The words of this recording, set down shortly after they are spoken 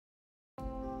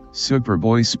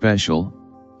Superboy Special,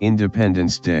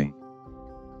 Independence Day.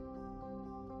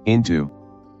 Into.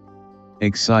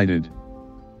 Excited.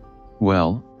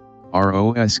 Well,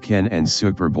 ROS Ken and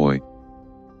Superboy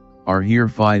are here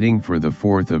fighting for the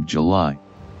 4th of July.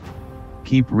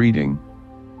 Keep reading.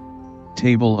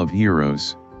 Table of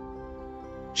Heroes.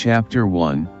 Chapter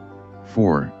 1,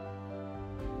 4.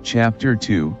 Chapter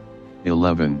 2,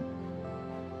 11.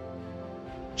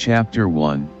 Chapter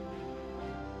 1.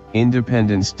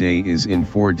 Independence Day is in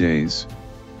 4 days.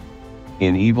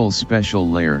 In Evil's special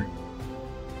lair.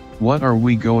 What are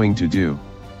we going to do?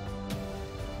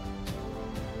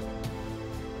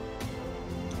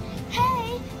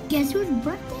 Hey, guess whose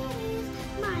birthday it is?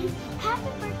 Mine.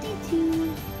 Happy birthday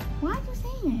to... Why are you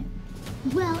saying it?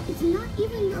 Well, it's not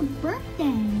even your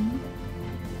birthday.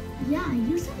 Yeah,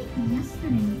 you said it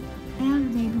yesterday.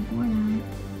 And the day before that.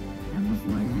 And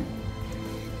before that.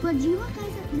 But do you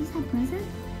guys at least have presents?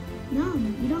 No,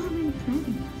 we don't have any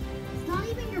presents. It's not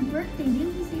even your birthday.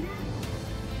 Didn't you say that?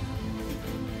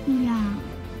 Yeah.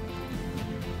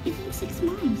 It's in 6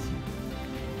 months.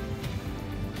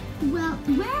 Well,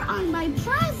 where are my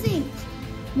presents?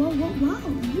 Whoa.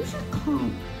 You should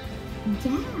calm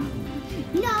down.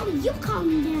 No, you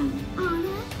calm down,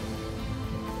 Anna.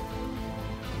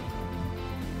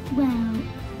 Well,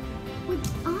 what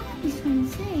Anna is trying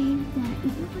to say that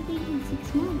if you're birthday in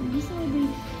 6 months, you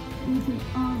celebrate with it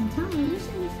all the time, you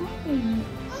should be celebrating it.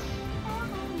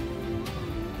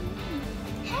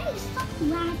 Hey, stop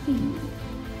laughing.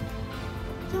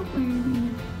 Don't worry.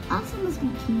 Elsa must be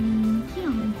kidding. He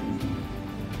always does that.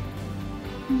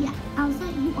 Yeah, Elsa,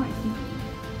 you are kidding.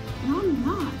 No, I'm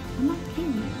not. I'm not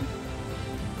kidding.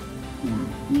 Yeah,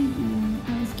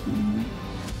 I was kidding.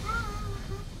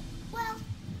 Well,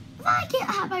 if I can't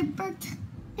have my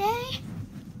birthday.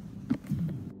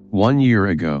 1 year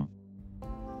ago.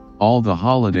 All the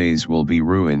holidays will be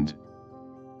ruined.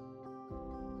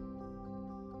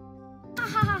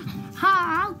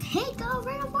 I'll take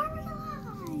over the world.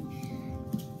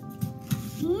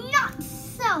 Not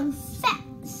so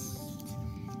fast.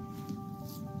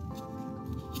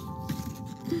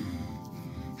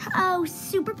 Oh,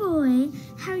 Superboy,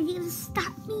 how are you gonna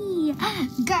stop me?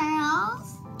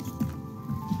 Girls.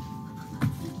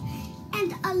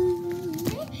 And a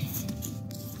little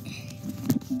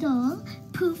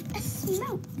poof of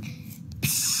smoke.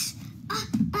 Psh,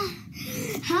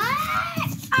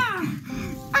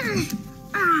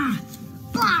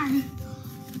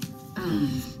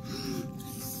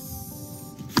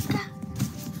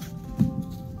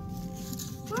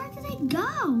 Where did they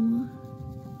go?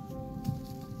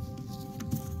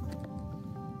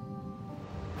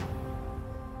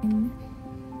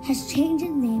 Has changed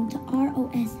its name to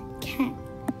ROS Cat.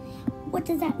 What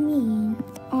does that mean?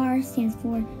 R stands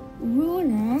for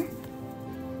ruiner,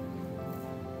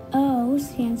 O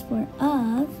stands for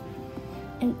of,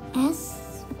 and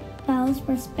S spells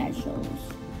for specials.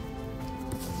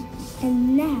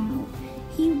 And now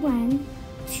he went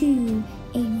to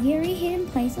a very hidden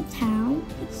place of town,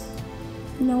 which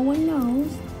no one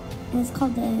knows, and it's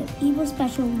called the Evil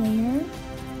Special Lair.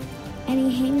 And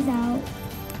he hangs out,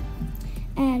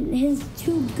 and his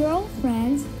 2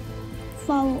 girlfriends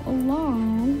follow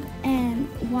along. And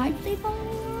why do they follow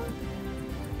along?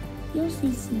 You'll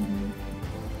see soon.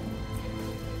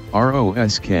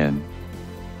 ROS Ken.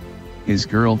 His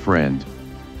girlfriend.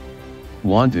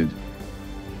 Wanted.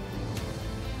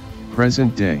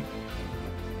 Present day.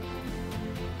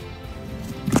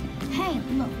 Hey,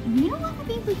 look, we don't want to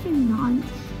be with your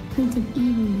non-prince of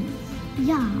evilness.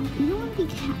 Yeah, we don't want to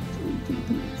be captured to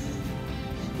this.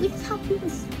 We just help you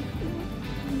with school.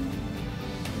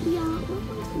 Yeah, we're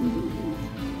going to leave.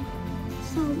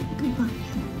 So, goodbye.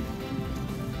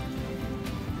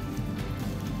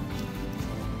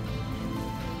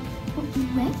 But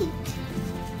wait,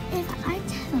 if I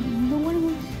tell you the one who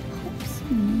helps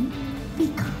me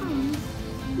become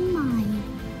my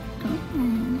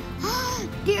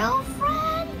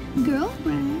girlfriend.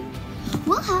 Girlfriend?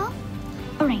 We'll help.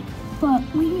 Alright, but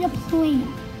we need a plan.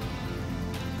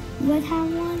 Let's have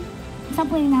one.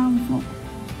 Stop laying down on the floor.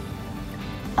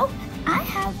 Oh, I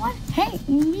have one. Hey,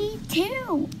 me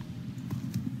too.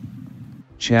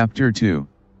 Chapter 2.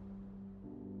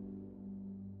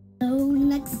 So,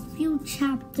 next few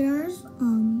chapters,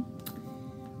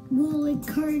 will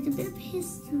encourage a bit of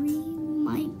history.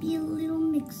 Might be a little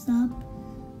mix-up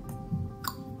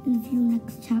in a few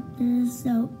next chapters.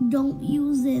 So, don't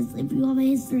use this if you have a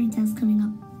history test coming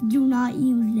up. Do not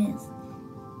use this.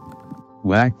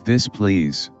 Whack this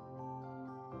please.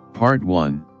 Part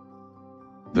 1.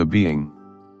 The Being.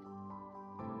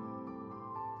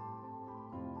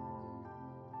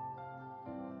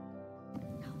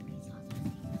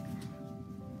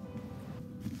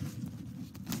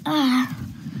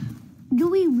 Do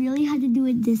we really have to do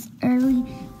it this early?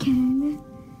 Can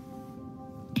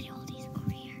you hold these over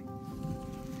here?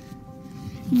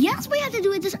 Yes, we have to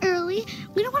do it this early.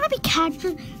 We don't want to be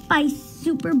captured by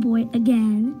Superboy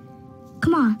again.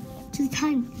 Come on, to the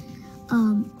time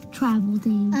travel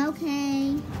thing.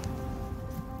 Okay.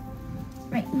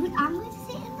 Right, I'm going to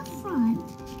sit in the front.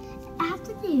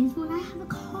 After this, when I have a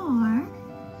car,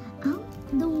 I'm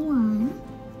the one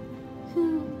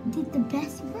who did the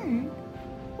best work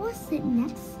will sit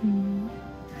next to me.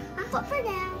 But for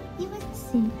now, you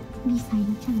must sit beside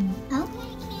each other.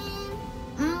 Okay, Kim.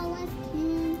 Oh, let's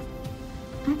Kim.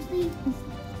 Actually, it's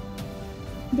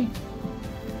there.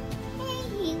 Hey,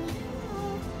 here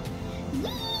we go.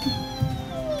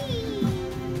 Whee!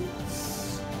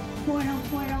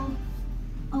 Portal.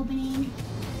 Opening.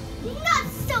 Not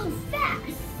so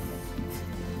fast!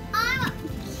 I'm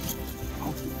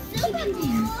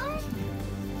Superboy.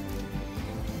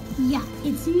 Yeah,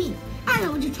 it's me. I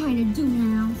know what you're trying to do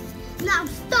now. Now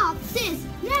stop this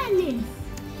madness!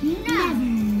 Never!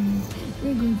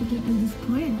 We're going to get in this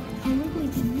portal and we're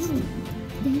going to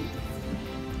do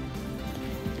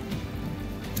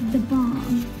the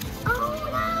bomb. Oh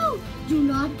no! Do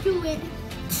not do it!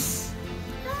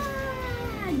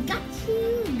 Got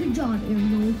you! Good job,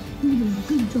 Ariel. You did a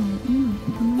good job.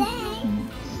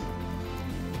 Thanks.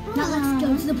 Now let's go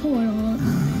to the portal.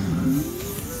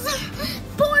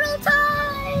 Portal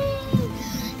time!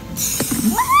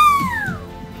 Wow!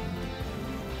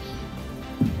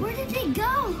 Where did they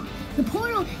go? The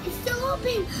portal is still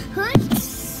open. Huh?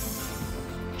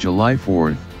 July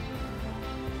 4th.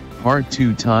 Part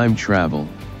 2 Time Travel.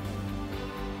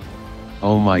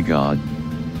 Oh my god.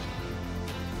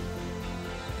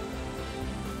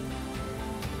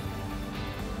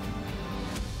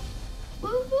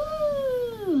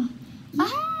 Woohoo!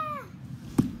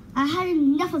 I had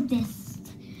enough of this.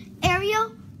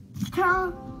 Ariel,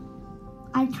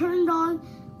 I turned on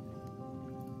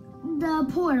the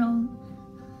portal.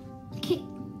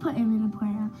 Put him in the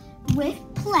portal. With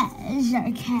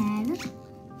pleasure, Ken.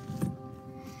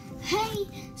 Hey,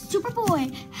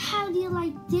 Superboy, how do you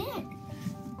like it?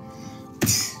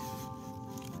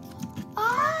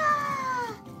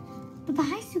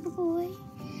 Bye-bye, Superboy.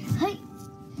 Hey.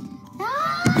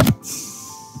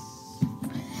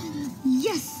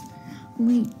 Yes,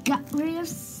 we got rid of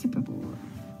Superboy.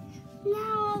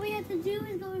 Now all we have to do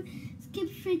is go skip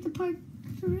straight to part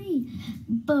 3.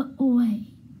 But wait,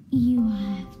 you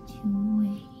have to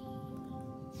wait.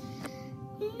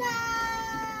 No.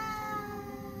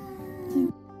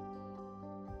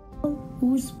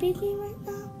 Who's speaking right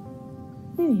now?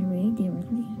 Anyway, they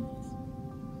really is.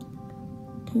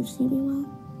 Can you see me well?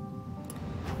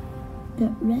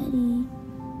 Get ready.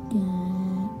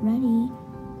 Get ready.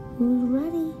 Who's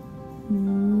ready?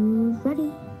 Who's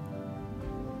ready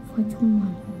for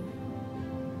tomorrow?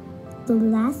 The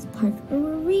last part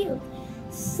will reveal.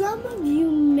 Some of you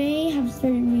may have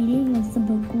started reading once the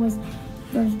book was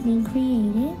first being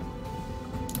created,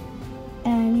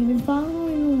 and you've been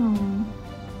following along.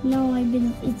 No,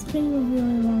 it's been a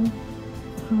really long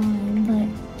time, but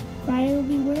Friday will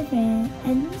be worth it,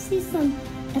 and you'll see some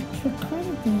extra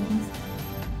credit things.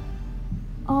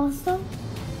 Also,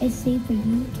 it's safe for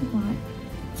you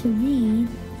to read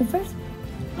the first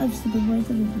of Superboy's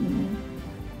original.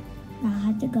 I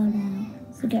have to go now,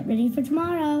 so get ready for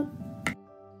tomorrow.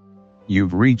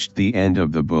 You've reached the end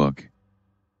of the book.